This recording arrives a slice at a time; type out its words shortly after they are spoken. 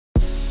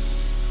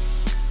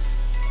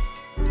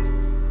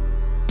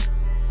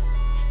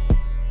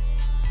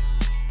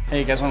Hey,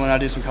 you guys want to learn how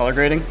to do some color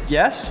grading?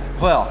 Yes?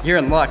 Well, you're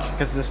in luck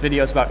because this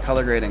video is about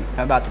color grading.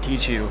 I'm about to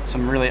teach you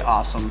some really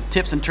awesome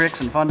tips and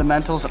tricks and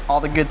fundamentals and all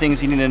the good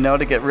things you need to know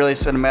to get really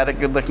cinematic,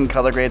 good-looking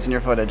color grades in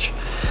your footage.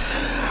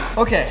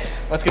 Okay,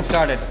 let's get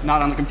started.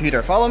 Not on the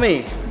computer. Follow me.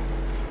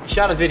 You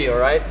shot a video,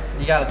 right?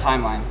 You got a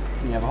timeline.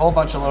 You have a whole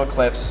bunch of little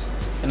clips,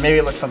 and maybe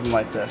it looks something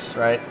like this,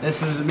 right?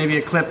 This is maybe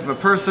a clip of a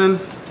person,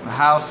 a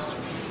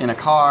house, in a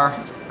car,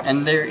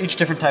 and they're each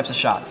different types of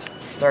shots.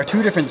 There are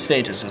two different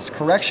stages. There's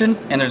correction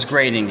and there's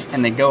grading,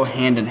 and they go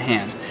hand in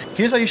hand.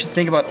 Here's how you should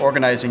think about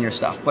organizing your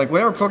stuff. Like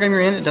whatever program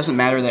you're in, it doesn't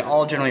matter, they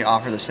all generally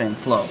offer the same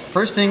flow.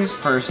 First things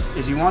first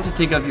is you want to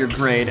think of your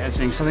grade as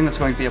being something that's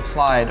going to be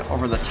applied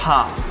over the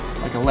top,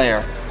 like a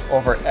layer,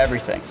 over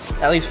everything.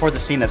 At least for the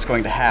scene that's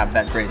going to have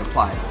that grade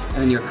applied.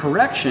 And then your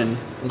correction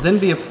will then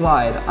be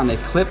applied on a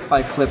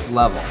clip-by-clip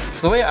level.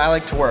 So the way I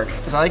like to work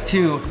is I like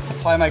to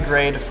apply my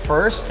grade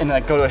first and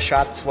then go to a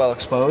shot that's well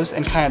exposed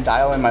and kind of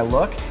dial in my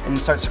look and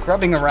start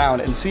scrubbing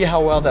around and see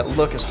how well that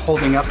look is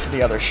holding up to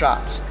the other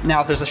shots. Now,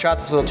 if there's a shot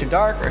that's a little too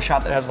dark or a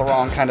shot that has the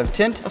wrong kind of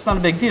tint, that's not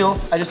a big deal.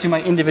 I just do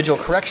my individual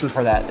correction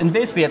for that. And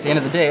basically at the end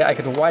of the day, I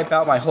could wipe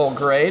out my whole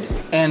grade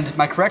and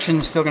my correction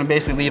is still gonna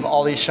basically leave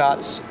all these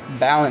shots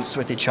balanced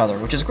with each other,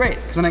 which is great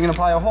because then I can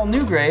apply a whole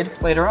new grade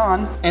later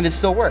on and it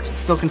still works.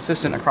 It's still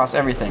consistent across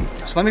everything.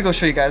 So let me go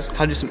show you guys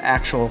how to do some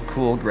actual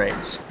cool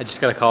grades. I just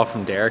got a call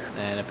from Derek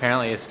and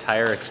apparently his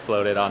tire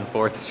exploded on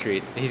 4th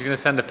Street. He's gonna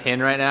send a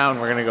pin right now and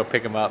we're gonna go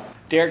pick him up.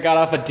 Derek got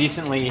off a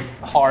decently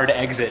hard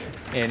exit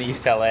in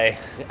East LA. I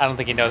don't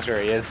think he knows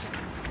where he is.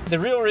 The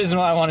real reason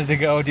why I wanted to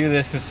go do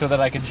this is so that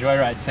I could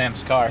joyride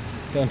Sam's car.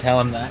 Don't tell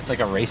him that. It's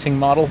like a racing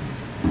model.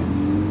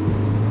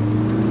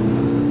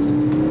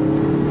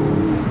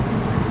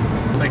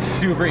 It's like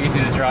super easy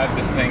to drive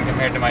this thing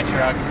compared to my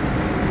truck.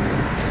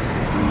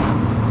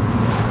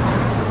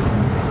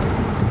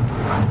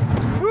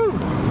 Woo!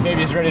 This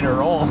baby's ready to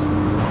roll.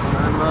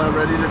 I'm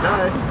ready to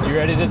die. You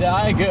ready to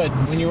die? Good.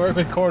 When you work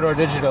with Corridor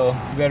Digital,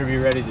 you better be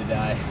ready to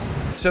die.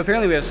 So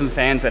apparently we have some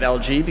fans at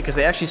LG because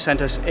they actually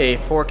sent us a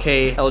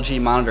 4K LG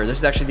monitor. This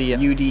is actually the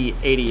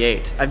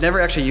UD88. I've never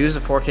actually used a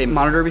 4K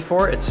monitor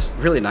before. It's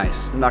really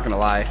nice, I'm not gonna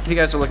lie. If you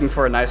guys are looking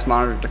for a nice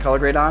monitor to color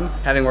grade on,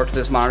 having worked with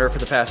this monitor for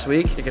the past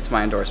week, it gets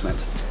my endorsement.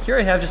 Here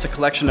I have just a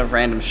collection of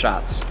random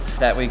shots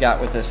that we got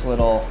with this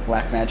little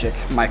Blackmagic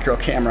micro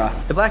camera.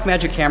 The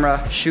Blackmagic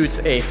camera shoots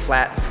a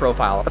flat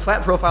profile. A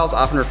flat profile is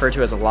often referred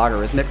to as a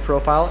logarithmic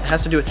profile. It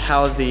has to do with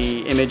how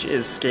the image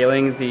is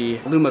scaling the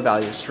luma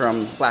values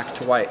from black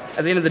to white.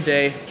 At the end of the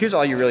day, here's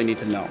all you really need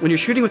to know. When you're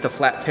shooting with a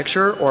flat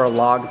picture or a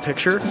log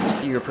picture,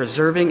 you're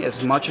preserving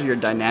as much of your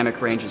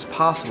dynamic range as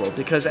possible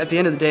because at the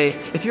end of the day,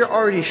 if you're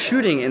already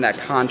shooting in that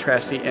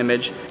contrasty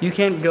image, you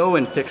can't go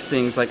and fix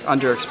things like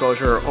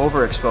underexposure or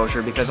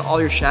overexposure because all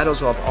your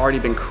shadows will have already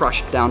been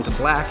crushed down to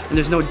black and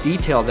there's no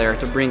detail there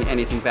to bring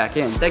anything back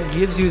in. That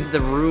gives you the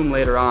room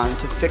later on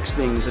to fix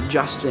things,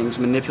 adjust things,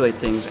 manipulate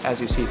things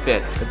as you see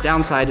fit. The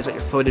downside is that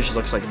your footage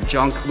looks like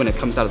junk when it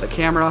comes out of the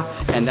camera,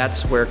 and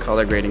that's where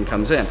color grading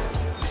comes in.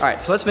 All right,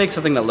 so let's make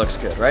something that looks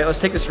good, right? Let's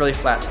take this really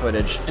flat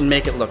footage and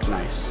make it look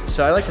nice.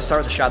 So I like to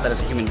start with a shot that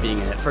has a human being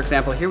in it. For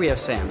example, here we have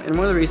Sam. And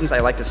one of the reasons I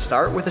like to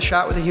start with a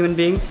shot with a human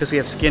being is because we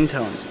have skin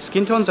tones.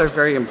 Skin tones are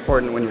very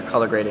important when you're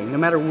color grading. No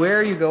matter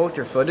where you go with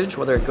your footage,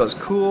 whether it goes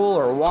cool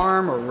or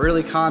warm or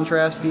really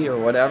contrasty or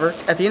whatever,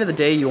 at the end of the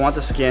day, you want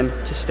the skin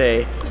to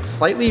stay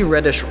slightly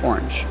reddish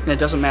orange. And it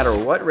doesn't matter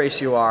what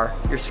race you are,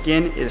 your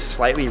skin is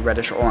slightly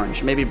reddish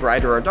orange. Maybe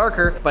brighter or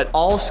darker, but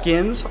all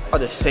skins are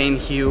the same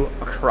hue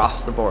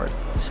across the board.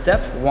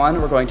 Step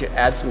one, we're going to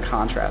add some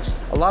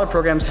contrast. A lot of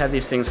programs have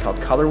these things called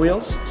color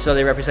wheels. So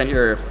they represent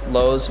your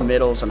lows,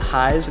 middles, and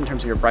highs in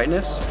terms of your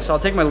brightness. So I'll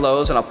take my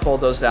lows and I'll pull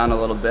those down a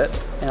little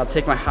bit. And I'll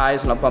take my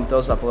highs and I'll bump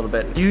those up a little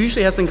bit. You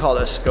usually have something called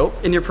a scope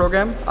in your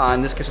program.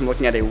 In this case, I'm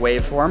looking at a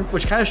waveform,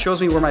 which kind of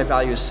shows me where my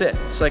values sit.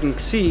 So I can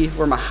see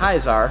where my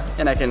highs are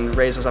and I can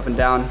raise those up and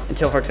down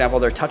until, for example,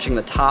 they're touching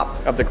the top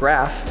of the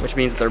graph, which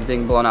means that they're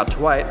being blown out to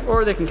white,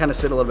 or they can kind of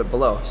sit a little bit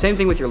below. Same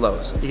thing with your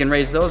lows. You can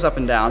raise those up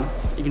and down.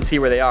 You can see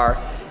where they are.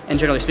 And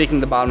generally speaking,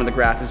 the bottom of the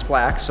graph is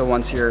black, so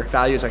once your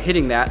values are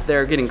hitting that,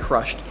 they're getting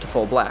crushed to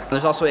full black.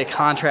 There's also a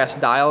contrast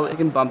dial. You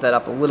can bump that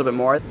up a little bit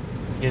more.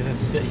 He has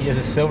a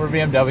silver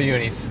BMW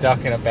and he's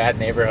stuck in a bad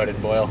neighborhood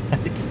in Boyle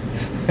Heights.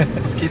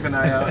 Let's keep an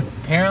eye out.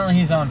 Apparently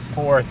he's on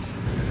 4th.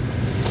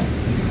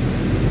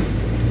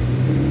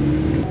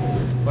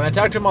 When I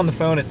talked to him on the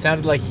phone, it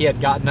sounded like he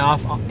had gotten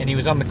off and he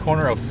was on the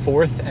corner of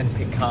 4th and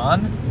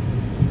Pecan.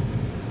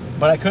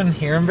 But I couldn't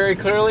hear him very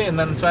clearly, and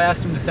then so I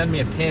asked him to send me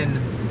a pin.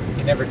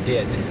 He never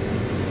did.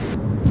 I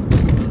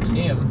don't see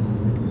him.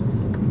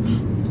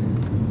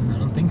 I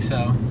don't think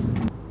so.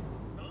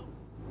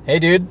 Hey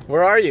dude,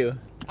 where are you?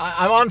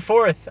 I'm on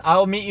 4th.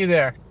 I'll meet you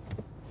there.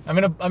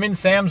 I'm in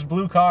Sam's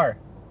blue car.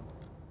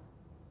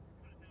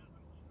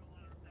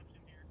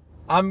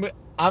 I'm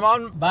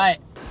on. Bye.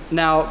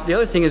 Now, the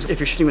other thing is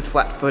if you're shooting with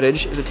flat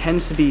footage is it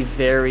tends to be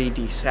very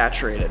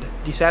desaturated.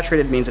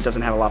 Desaturated means it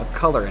doesn't have a lot of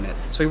color in it.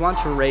 So we want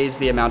to raise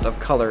the amount of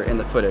color in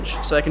the footage.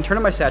 So I can turn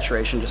on my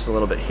saturation just a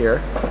little bit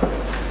here.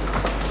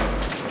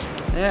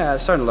 Yeah,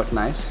 it's starting to look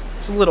nice.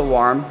 It's a little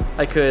warm.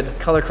 I could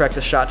color correct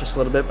the shot just a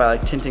little bit by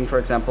like tinting, for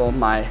example,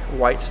 my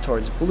whites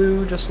towards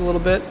blue just a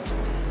little bit.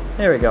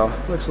 There we go.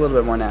 Looks a little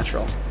bit more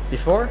natural.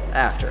 Before,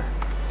 after.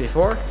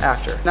 Before,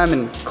 after. Now I'm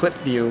in clip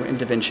view in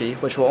DaVinci,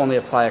 which will only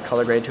apply a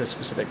color grade to a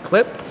specific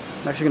clip.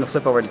 I'm actually going to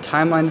flip over to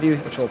timeline view,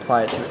 which will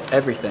apply it to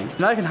everything.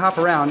 Now I can hop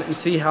around and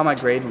see how my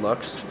grade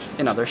looks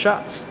in other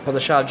shots. Well, the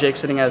shot of Jake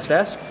sitting at his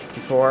desk,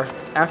 before,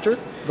 after,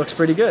 looks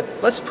pretty good.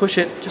 Let's push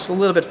it just a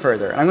little bit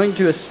further. And I'm going to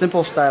do a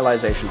simple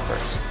stylization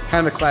first.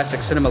 Kind of a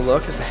classic cinema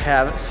look is to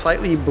have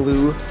slightly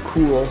blue,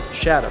 cool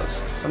shadows.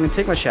 So I'm going to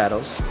take my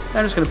shadows, and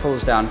I'm just going to pull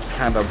this down to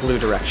kind of a blue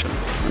direction.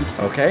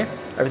 Okay.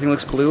 Everything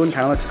looks blue and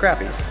kind of looks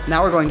crappy.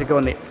 Now we're going to go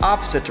in the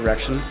opposite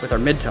direction with our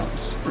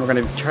midtones. We're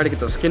going to try to get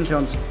those skin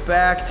tones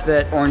back to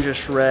that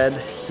orangish red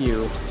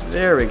hue.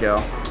 There we go.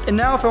 And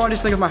now if I want to do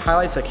something with my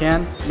highlights, I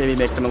can. Maybe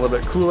make them a little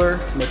bit cooler,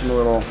 make them a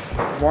little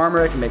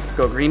warmer. I can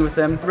go green with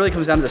them. It really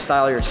comes down to the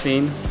style of your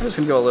scene. I'm just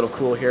going to go a little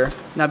cool here.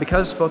 Now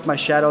because both my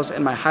shadows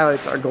and my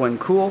highlights are going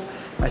cool,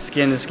 my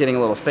skin is getting a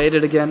little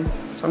faded again.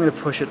 So I'm going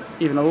to push it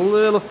even a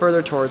little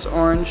further towards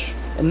orange.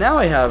 And now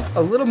I have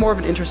a little more of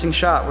an interesting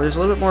shot where there's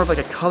a little bit more of like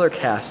a color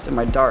cast in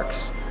my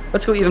darks.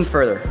 Let's go even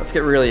further. Let's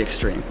get really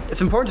extreme.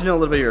 It's important to know a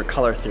little bit of your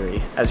color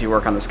theory as you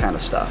work on this kind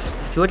of stuff.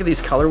 If you look at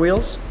these color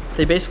wheels,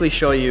 they basically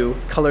show you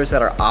colors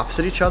that are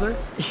opposite each other.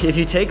 If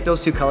you take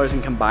those two colors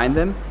and combine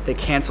them, they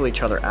cancel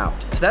each other out.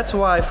 So that's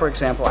why, for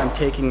example, I'm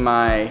taking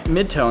my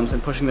midtones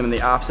and pushing them in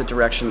the opposite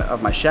direction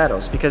of my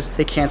shadows because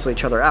they cancel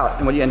each other out.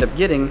 And what you end up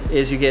getting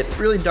is you get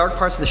really dark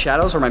parts of the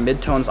shadows where my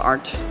midtones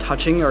aren't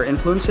touching or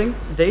influencing.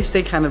 They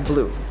stay kind of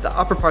blue. The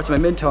upper parts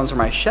of my midtones where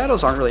my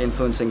shadows aren't really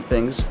influencing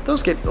things,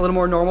 those get a little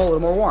more normal, a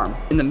little more warm.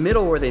 In the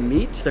middle where they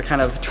meet, they're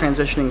kind of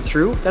transitioning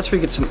through. That's where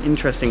you get some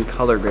interesting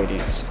color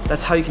gradients.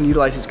 That's how you can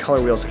utilize these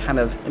color wheels to kind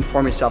of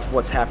inform yourself of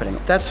what's happening.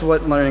 That's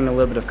what learning a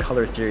little bit of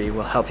color theory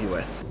will help you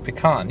with.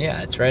 Pecan,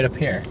 yeah, it's right up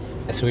here.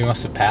 So we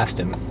must have passed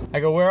him. I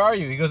go, where are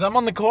you? He goes, I'm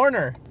on the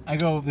corner. I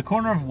go, the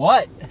corner of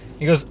what?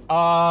 He goes,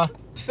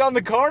 just on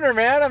the corner,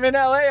 man. I'm in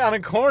LA on a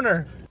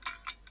corner.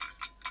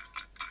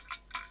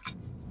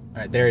 All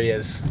right, there he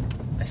is.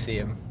 I see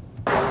him.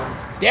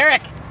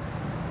 Derek!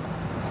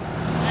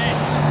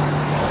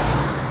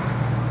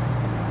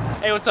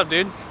 Hey, what's up,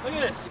 dude? Look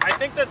at this. I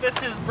think that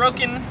this is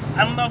broken.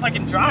 I don't know if I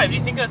can drive. Do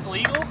you think that's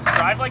legal to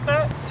drive like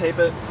that? Tape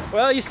it.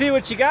 Well, you see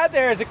what you got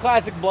there is a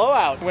classic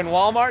blowout. When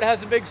Walmart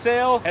has a big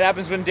sale, it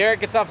happens when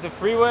Derek gets off the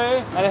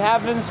freeway, and it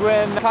happens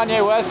when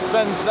Kanye West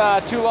spends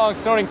too long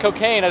snorting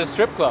cocaine at a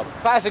strip club.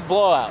 Classic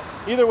blowout.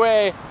 Either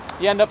way,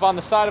 you end up on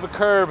the side of a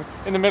curb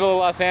in the middle of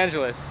Los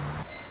Angeles.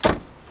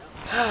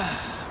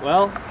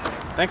 Well,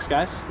 thanks,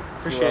 guys.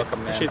 Appreciate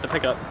Appreciate the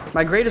pickup.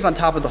 My grade is on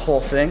top of the whole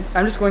thing.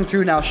 I'm just going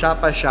through now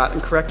shot by shot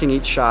and correcting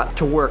each shot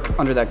to work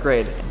under that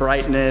grade.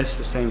 Brightness,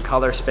 the same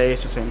color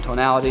space, the same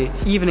tonality,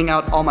 evening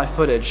out all my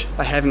footage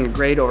by having a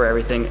grade over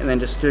everything and then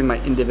just doing my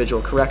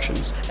individual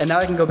corrections. And now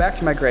I can go back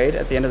to my grade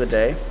at the end of the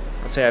day.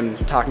 Let's say I'm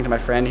talking to my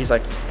friend, he's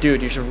like,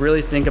 dude, you should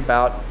really think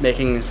about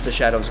making the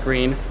shadows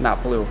green,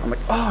 not blue. I'm like,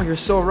 oh, you're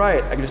so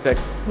right. I can just be like,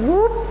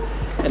 whoop,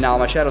 and now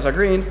my shadows are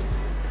green,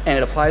 and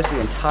it applies to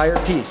the entire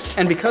piece.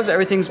 And because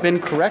everything's been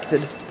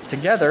corrected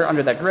together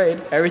under that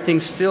grade, everything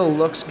still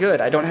looks good.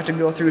 I don't have to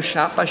go through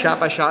shot by shot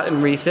by shot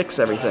and refix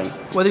everything.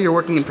 Whether you're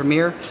working in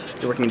Premiere,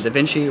 you're working in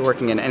DaVinci, you're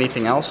working in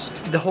anything else,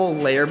 the whole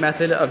layer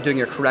method of doing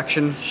your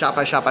correction shot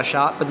by shot by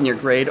shot, but then your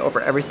grade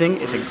over everything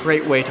is a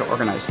great way to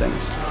organize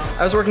things.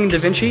 I was working in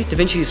DaVinci.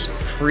 DaVinci's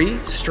free,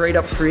 straight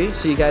up free,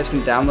 so you guys can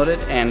download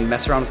it and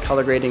mess around with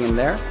color grading in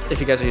there. If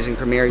you guys are using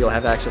Premiere, you'll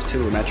have access to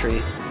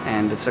Lumetri,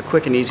 and it's a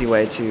quick and easy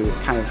way to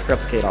kind of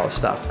replicate all this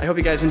stuff. I hope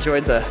you guys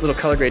enjoyed the little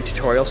color grade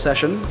tutorial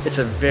session. It's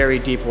a very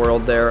deep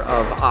world there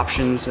of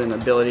options and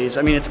abilities.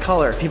 I mean, it's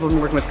color. People have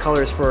been working with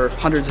colors for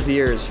hundreds of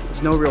years.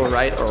 There's no real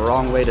right or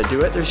wrong way to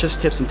do it. There's just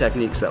tips and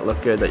techniques that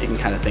look good that you can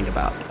kind of think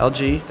about.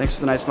 LG, thanks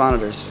for the nice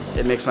monitors.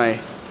 It makes my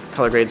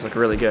color grades look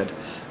really good.